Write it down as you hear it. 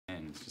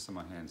just on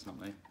my hands, not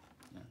me.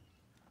 Yeah.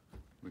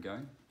 We're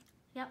going?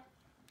 Yep.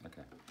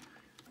 Okay.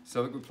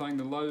 So look, we're playing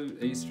the low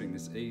E string,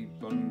 this E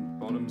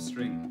bottom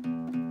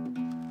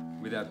string,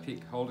 with our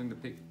pick, holding the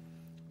pick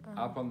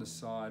up on the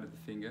side of the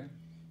finger.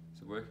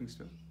 Is it working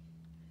still?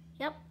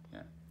 Yep.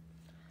 Yeah.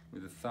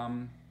 With the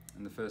thumb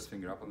and the first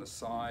finger up on the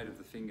side of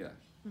the finger.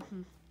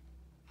 Mm-hmm.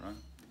 Right?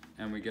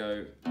 And we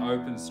go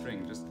open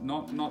string, just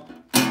not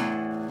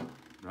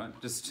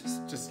right,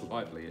 just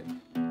lightly. Yeah.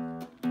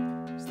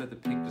 Just let the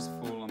pick just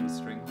fall on the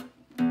string.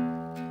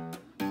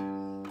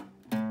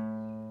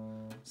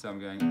 So I'm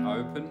going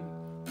open,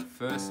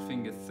 first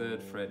finger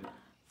 3rd fret,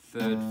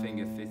 3rd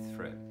finger 5th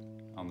fret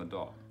on the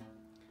dot.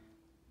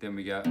 Then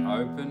we go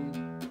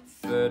open,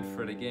 3rd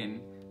fret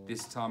again.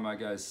 This time I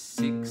go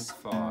 6,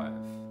 5.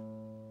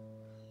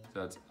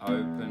 So it's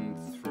open,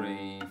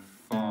 3,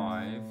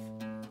 5,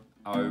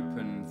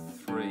 open,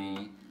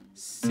 3,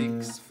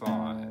 6,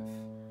 5,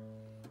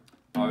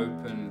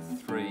 open,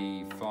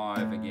 3,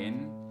 5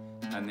 again,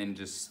 and then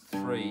just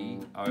 3,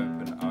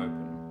 open,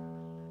 open.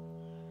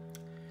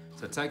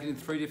 So take it in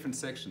 3 different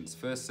sections.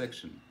 First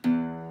section,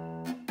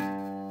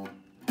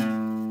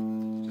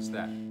 just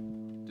that.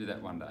 Do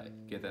that one day.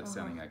 Get that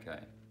sounding okay.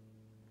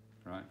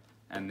 Right?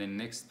 And then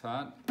next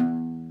part,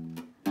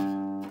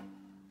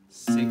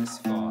 6,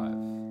 5.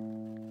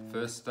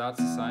 First starts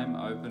the same,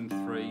 open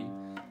 3,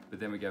 but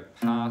then we go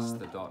past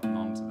the dot and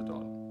onto the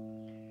dot.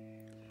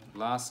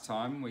 Last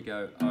time we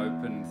go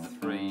open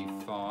 3,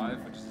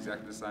 5, which is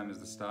exactly the same as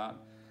the start.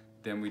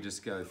 Then we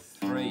just go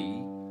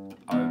 3,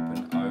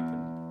 open, open.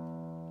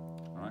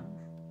 Alright?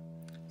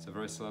 So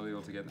very slowly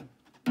all together.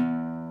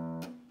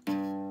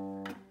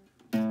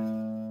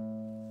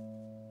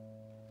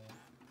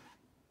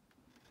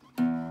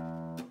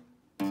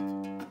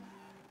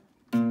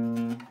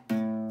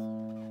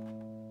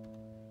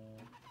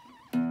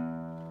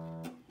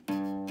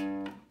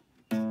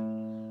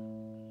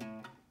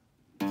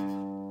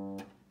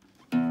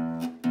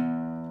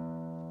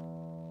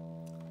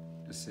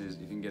 Just says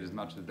you can get as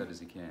much of that as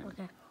you can.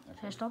 Okay.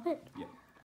 Should I stop it? Yeah.